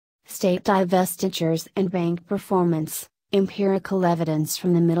State Divestitures and Bank Performance, Empirical Evidence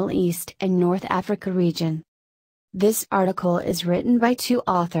from the Middle East and North Africa Region. This article is written by two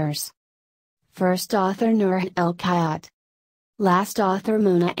authors. First author Nur El-Kayat. Last author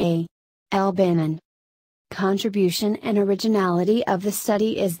Mona A. El-Banan. Contribution and originality of the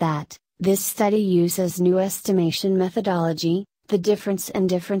study is that, this study uses new estimation methodology, the difference and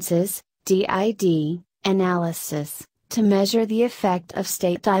differences, DID, analysis, to measure the effect of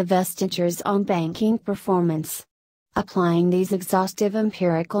state divestitures on banking performance. Applying these exhaustive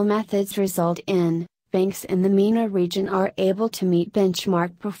empirical methods result in, banks in the MENA region are able to meet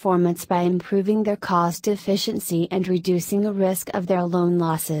benchmark performance by improving their cost efficiency and reducing the risk of their loan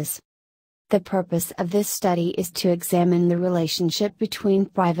losses. The purpose of this study is to examine the relationship between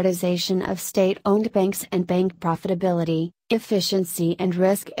privatization of state-owned banks and bank profitability, efficiency and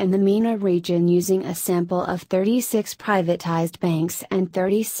risk in the MENA region using a sample of 36 privatized banks and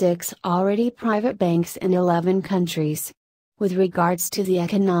 36 already private banks in 11 countries. With regards to the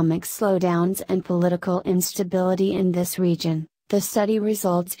economic slowdowns and political instability in this region, the study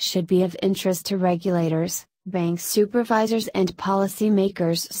results should be of interest to regulators, bank supervisors and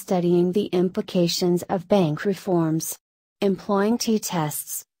policymakers studying the implications of bank reforms. Employing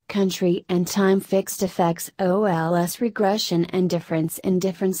t-tests, country and time fixed effects OLS regression and difference in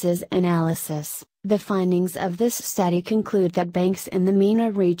differences analysis, the findings of this study conclude that banks in the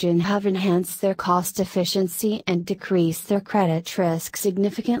MENA region have enhanced their cost efficiency and decreased their credit risk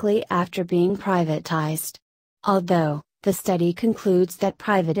significantly after being privatized. Although, the study concludes that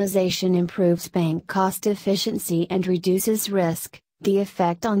privatization improves bank cost efficiency and reduces risk, the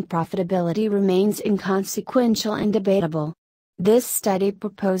effect on profitability remains inconsequential and debatable. This study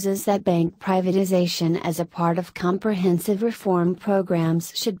proposes that bank privatization as a part of comprehensive reform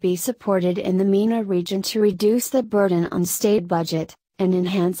programs should be supported in the MENA region to reduce the burden on state budget, and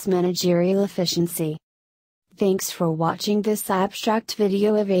enhance managerial efficiency. Thanks for watching this abstract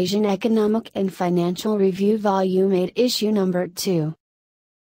video of Asian Economic and Financial Review Volume 8 Issue Number 2.